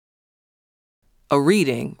A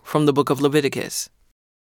reading from the book of Leviticus.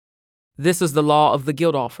 This is the law of the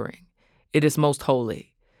guilt offering. It is most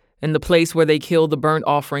holy. In the place where they kill the burnt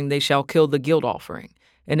offering, they shall kill the guilt offering,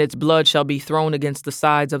 and its blood shall be thrown against the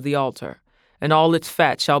sides of the altar. And all its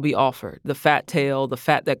fat shall be offered, the fat tail, the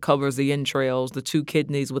fat that covers the entrails, the 2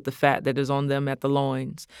 kidneys with the fat that is on them at the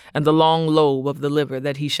loins, and the long lobe of the liver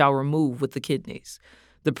that he shall remove with the kidneys.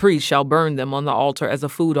 The priest shall burn them on the altar as a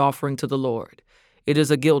food offering to the Lord. It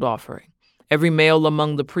is a guilt offering. Every male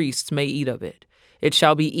among the priests may eat of it. It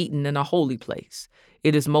shall be eaten in a holy place.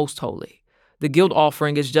 It is most holy. The guilt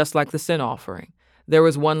offering is just like the sin offering. There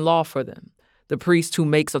is one law for them. The priest who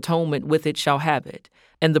makes atonement with it shall have it,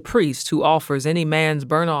 and the priest who offers any man's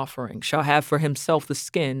burnt offering shall have for himself the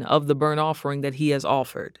skin of the burnt offering that he has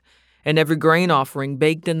offered, and every grain offering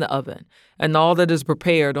baked in the oven, and all that is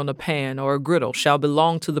prepared on a pan or a griddle shall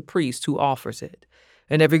belong to the priest who offers it.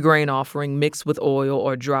 And every grain offering mixed with oil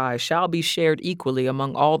or dry shall be shared equally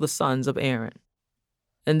among all the sons of Aaron.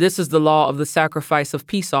 And this is the law of the sacrifice of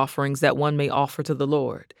peace offerings that one may offer to the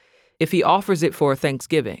Lord. If he offers it for a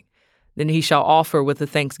thanksgiving, then he shall offer with the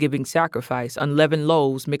thanksgiving sacrifice unleavened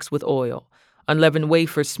loaves mixed with oil, unleavened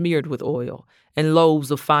wafers smeared with oil, and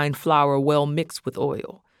loaves of fine flour well mixed with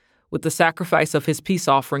oil. With the sacrifice of his peace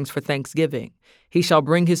offerings for thanksgiving, he shall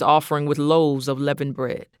bring his offering with loaves of leavened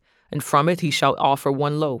bread, and from it he shall offer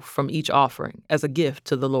 1 loaf from each offering as a gift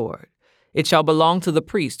to the Lord. It shall belong to the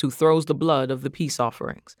priest who throws the blood of the peace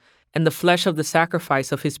offerings, and the flesh of the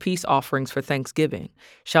sacrifice of his peace offerings for thanksgiving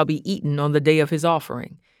shall be eaten on the day of his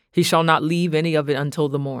offering. He shall not leave any of it until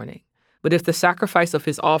the morning. But if the sacrifice of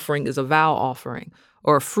his offering is a vow offering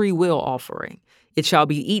or a free will offering, it shall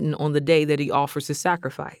be eaten on the day that he offers his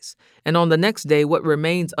sacrifice, and on the next day what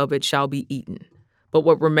remains of it shall be eaten. But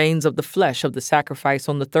what remains of the flesh of the sacrifice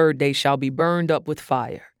on the 3rd day shall be burned up with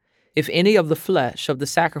fire. If any of the flesh of the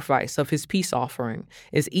sacrifice of his peace offering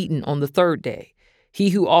is eaten on the 3rd day,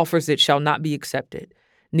 he who offers it shall not be accepted,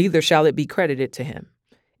 neither shall it be credited to him.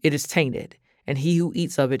 It is tainted, and he who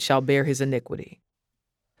eats of it shall bear his iniquity.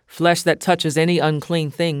 Flesh that touches any unclean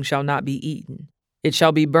thing shall not be eaten. It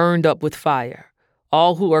shall be burned up with fire.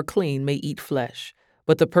 All who are clean may eat flesh,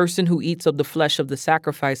 but the person who eats of the flesh of the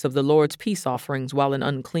sacrifice of the Lord's peace offerings while an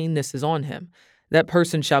uncleanness is on him, that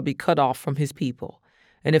person shall be cut off from his people.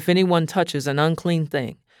 And if anyone touches an unclean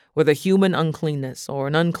thing, whether human uncleanness or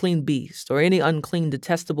an unclean beast or any unclean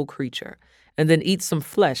detestable creature, and then eats some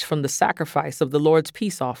flesh from the sacrifice of the Lord's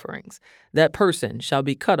peace offerings, that person shall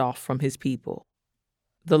be cut off from his people.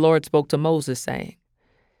 The Lord spoke to Moses, saying,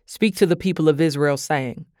 Speak to the people of Israel,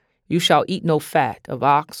 saying, You shall eat no fat of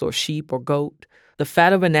ox or sheep or goat, the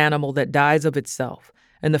fat of an animal that dies of itself,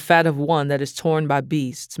 and the fat of one that is torn by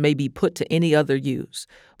beasts may be put to any other use,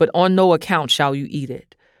 but on no account shall you eat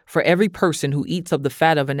it. For every person who eats of the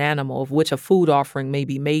fat of an animal of which a food offering may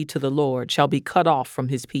be made to the Lord shall be cut off from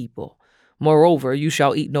his people. Moreover, you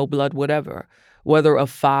shall eat no blood whatever, whether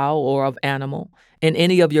of fowl or of animal, in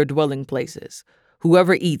any of your dwelling places.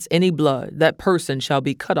 Whoever eats any blood, that person shall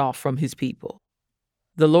be cut off from his people.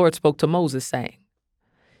 The Lord spoke to Moses, saying,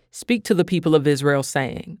 Speak to the people of Israel,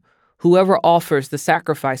 saying, Whoever offers the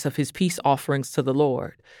sacrifice of his peace offerings to the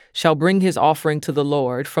Lord shall bring his offering to the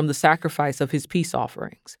Lord from the sacrifice of his peace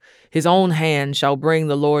offerings. His own hand shall bring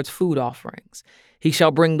the Lord's food offerings. He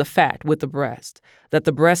shall bring the fat with the breast, that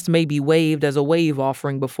the breast may be waved as a wave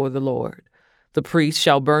offering before the Lord. The priest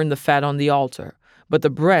shall burn the fat on the altar, but the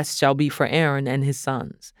breast shall be for Aaron and his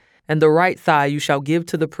sons. And the right thigh you shall give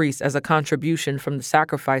to the priest as a contribution from the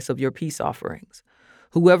sacrifice of your peace offerings.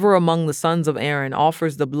 Whoever among the sons of Aaron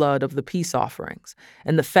offers the blood of the peace offerings,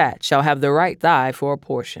 and the fat shall have the right thigh for a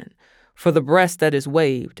portion. For the breast that is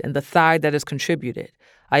waved, and the thigh that is contributed,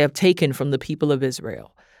 I have taken from the people of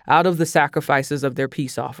Israel, out of the sacrifices of their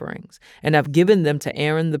peace offerings, and have given them to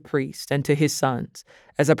Aaron the priest and to his sons,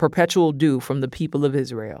 as a perpetual due from the people of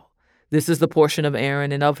Israel. This is the portion of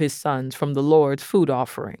Aaron and of his sons from the Lord's food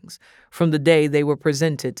offerings, from the day they were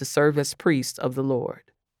presented to serve as priests of the Lord.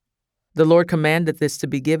 The Lord commanded this to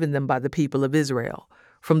be given them by the people of Israel,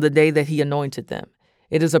 from the day that he anointed them.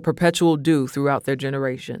 It is a perpetual due throughout their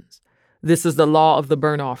generations. This is the law of the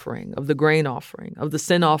burnt offering, of the grain offering, of the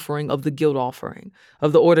sin offering, of the guilt offering,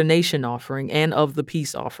 of the ordination offering, and of the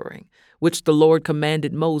peace offering, which the Lord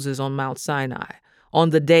commanded Moses on Mount Sinai, on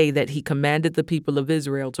the day that he commanded the people of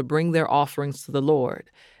Israel to bring their offerings to the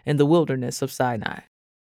Lord in the wilderness of Sinai.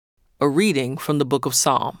 A reading from the book of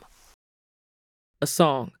Psalm. A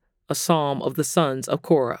song, a psalm of the sons of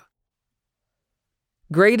Korah.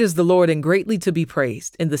 Great is the Lord and greatly to be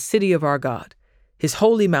praised in the city of our God. His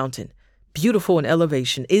holy mountain, beautiful in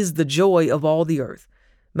elevation, is the joy of all the earth.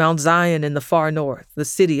 Mount Zion in the far north, the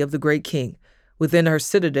city of the great King. Within her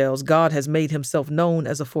citadels, God has made himself known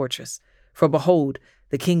as a fortress. For behold,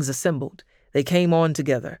 the kings assembled. They came on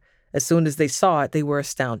together. As soon as they saw it, they were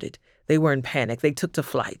astounded. They were in panic. They took to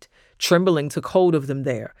flight. Trembling took hold of them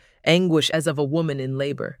there, anguish as of a woman in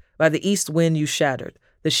labor. By the east wind you shattered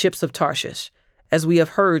the ships of Tarshish. As we have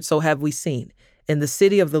heard, so have we seen. In the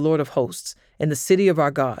city of the Lord of hosts, in the city of our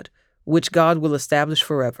God, which God will establish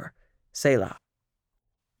forever. Selah.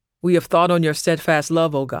 We have thought on your steadfast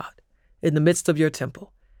love, O God, in the midst of your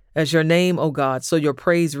temple. As your name, O God, so your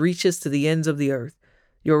praise reaches to the ends of the earth.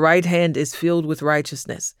 Your right hand is filled with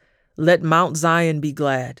righteousness. Let Mount Zion be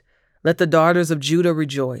glad. Let the daughters of Judah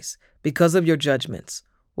rejoice because of your judgments.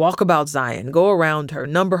 Walk about Zion, go around her,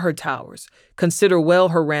 number her towers, consider well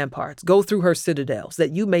her ramparts, go through her citadels,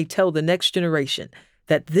 that you may tell the next generation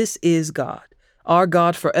that this is God, our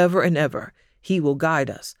God forever and ever. He will guide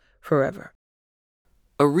us forever.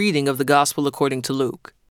 A reading of the Gospel according to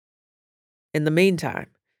Luke. In the meantime,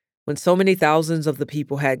 when so many thousands of the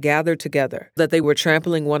people had gathered together that they were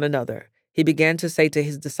trampling one another, he began to say to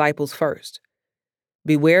his disciples first,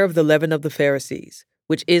 "Beware of the leaven of the Pharisees,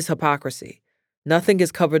 which is hypocrisy. Nothing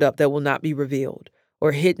is covered up that will not be revealed,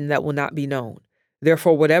 or hidden that will not be known.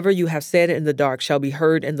 Therefore, whatever you have said in the dark shall be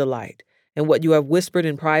heard in the light, and what you have whispered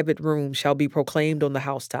in private rooms shall be proclaimed on the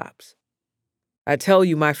housetops. I tell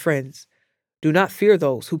you, my friends, do not fear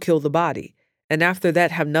those who kill the body, and after that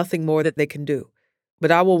have nothing more that they can do.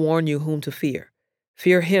 But I will warn you whom to fear.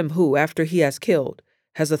 Fear him who, after he has killed,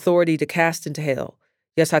 has authority to cast into hell.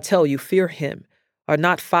 Yes, I tell you, fear him. Are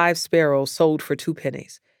not 5 sparrows sold for 2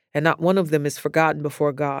 pennies, and not one of them is forgotten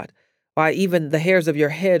before God? Why, even the hairs of your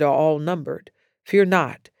head are all numbered. Fear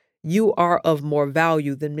not, you are of more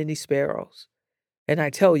value than many sparrows. And I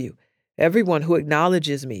tell you, everyone who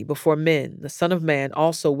acknowledges me before men, the Son of Man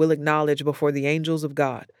also will acknowledge before the angels of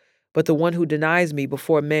God. But the one who denies me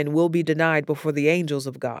before men will be denied before the angels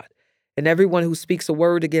of God. And everyone who speaks a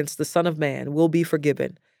word against the Son of Man will be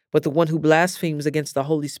forgiven, but the one who blasphemes against the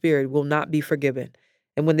Holy Spirit will not be forgiven.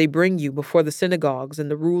 And when they bring you before the synagogues and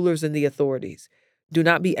the rulers and the authorities, do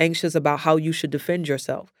not be anxious about how you should defend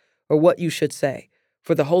yourself or what you should say,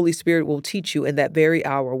 for the Holy Spirit will teach you in that very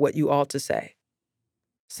hour what you ought to say."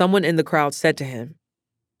 Someone in the crowd said to him,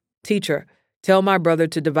 "Teacher, tell my brother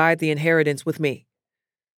to divide the inheritance with me."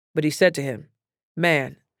 But he said to him,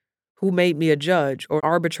 "Man, who made me a judge or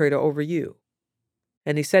arbitrator over you?"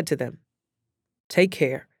 And he said to them, "Take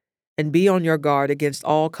care and be on your guard against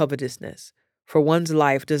all covetousness, for one's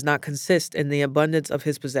life does not consist in the abundance of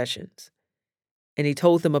his possessions." And he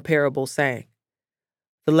told them a parable, saying,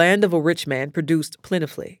 "The land of a rich man produced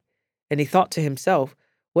plentifully. And he thought to himself,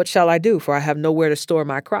 'What shall I do? For I have nowhere to store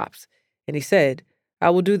my crops.' And he said, 'I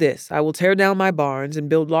will do this. I will tear down my barns and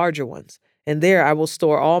build larger ones, and there I will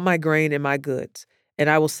store all my grain and my goods. And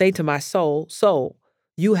I will say to my soul, Soul,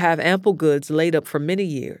 you have ample goods laid up for many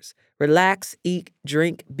years. Relax, eat,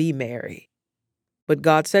 drink, be merry.' But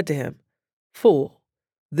God said to him, 'Fool,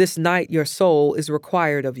 this night your soul is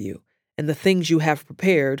required of you, and the things you have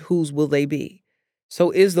prepared, whose will they be? So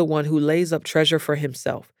is the one who lays up treasure for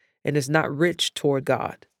himself and is not rich toward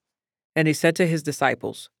God.' And he said to his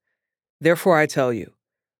disciples, 'Therefore I tell you,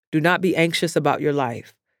 do not be anxious about your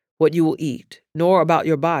life, what you will eat, nor about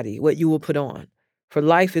your body, what you will put on. For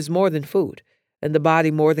life is more than food, and the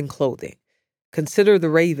body more than clothing. Consider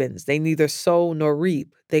the ravens, they neither sow nor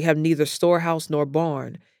reap, they have neither storehouse nor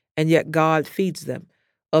barn, and yet God feeds them.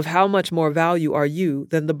 Of how much more value are you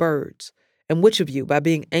than the birds? And which of you, by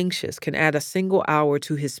being anxious, can add a single hour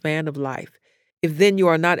to his span of life? If then you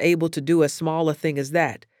are not able to do as small a thing as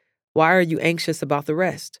that, why are you anxious about the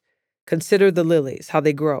rest? Consider the lilies, how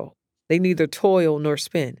they grow. They neither toil nor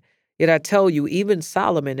spin. Yet I tell you, even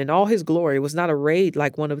Solomon in all his glory was not arrayed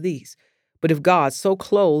like one of these. But if God so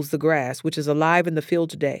clothes the grass, which is alive in the field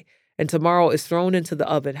today, and tomorrow is thrown into the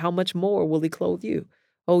oven, how much more will he clothe you?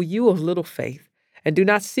 O you of little faith! And do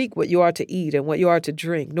not seek what you are to eat and what you are to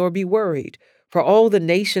drink, nor be worried. For all the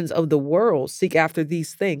nations of the world seek after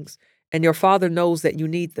these things, and your Father knows that you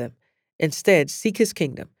need them. Instead, seek his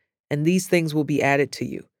kingdom, and these things will be added to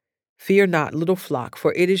you. Fear not, little flock,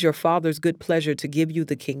 for it is your Father's good pleasure to give you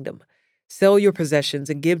the kingdom. Sell your possessions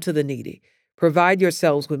and give to the needy. Provide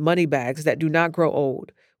yourselves with money bags that do not grow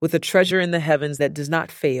old, with a treasure in the heavens that does not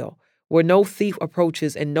fail, where no thief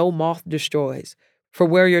approaches and no moth destroys. For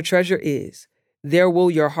where your treasure is, there will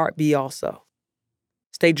your heart be also.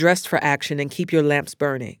 Stay dressed for action and keep your lamps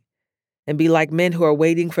burning. And be like men who are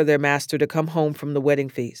waiting for their master to come home from the wedding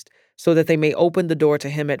feast, so that they may open the door to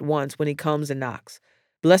him at once when he comes and knocks.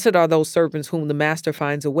 Blessed are those servants whom the master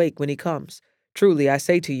finds awake when he comes. Truly, I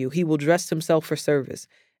say to you, he will dress himself for service,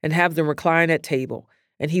 and have them recline at table,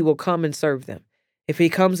 and he will come and serve them. If he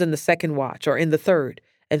comes in the second watch or in the third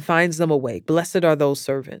and finds them awake, blessed are those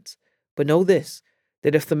servants. But know this,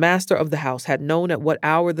 that if the master of the house had known at what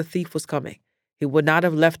hour the thief was coming, he would not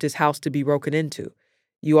have left his house to be broken into.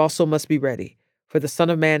 You also must be ready, for the Son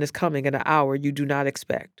of Man is coming at an hour you do not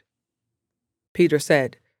expect." Peter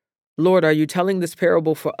said, "Lord, are you telling this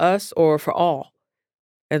parable for us or for all?"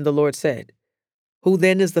 And the Lord said, "Who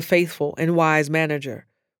then is the faithful and wise manager,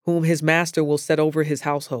 whom his master will set over his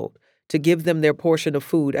household, to give them their portion of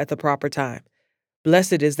food at the proper time?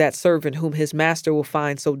 Blessed is that servant whom his master will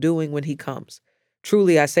find so doing when he comes.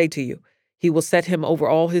 Truly I say to you, he will set him over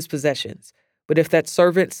all his possessions. But if that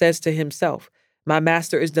servant says to himself, 'My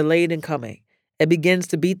master is delayed in coming,' and begins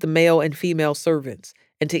to beat the male and female servants,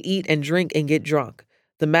 and to eat and drink and get drunk,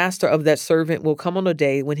 the master of that servant will come on a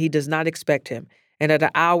day when he does not expect him, and at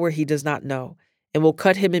an hour he does not know, and will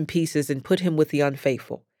cut him in pieces and put him with the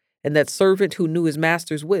unfaithful. And that servant who knew his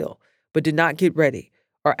master's will, but did not get ready,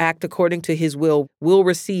 or act according to his will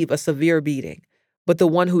receive a severe beating. But the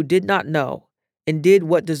one who did not know, and did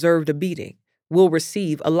what deserved a beating, will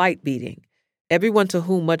receive a light beating. Everyone to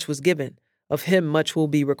whom much was given, of him much will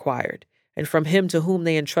be required, and from him to whom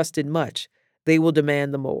they entrusted much, they will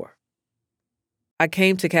demand the more. I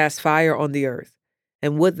came to cast fire on the earth,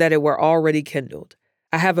 and would that it were already kindled.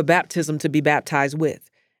 I have a baptism to be baptized with,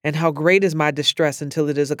 and how great is my distress until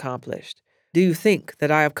it is accomplished. Do you think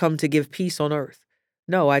that I have come to give peace on earth?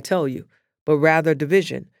 No, I tell you, but rather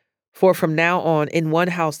division. For from now on in one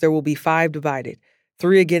house there will be 5 divided,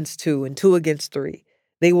 3 against 2, and 2 against 3.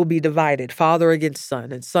 They will be divided, father against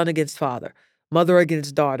son, and son against father, mother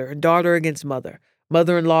against daughter, and daughter against mother,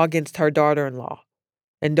 mother-in-law against her daughter-in-law,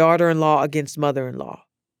 and daughter-in-law against mother-in-law."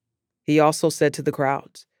 He also said to the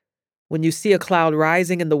crowds, "When you see a cloud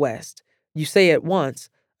rising in the west, you say at once,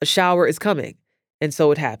 'A shower is coming,' and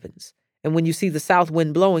so it happens. And when you see the south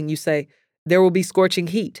wind blowing, you say, 'There will be scorching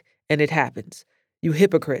heat,' and it happens. You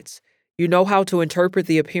hypocrites, you know how to interpret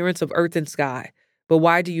the appearance of earth and sky, but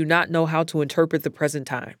why do you not know how to interpret the present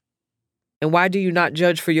time? And why do you not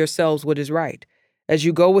judge for yourselves what is right, as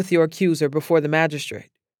you go with your accuser before the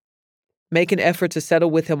magistrate? Make an effort to settle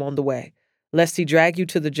with him on the way, lest he drag you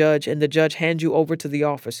to the judge, and the judge hand you over to the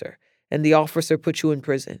officer, and the officer put you in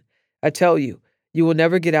prison. I tell you, you will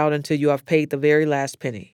never get out until you have paid the very last penny."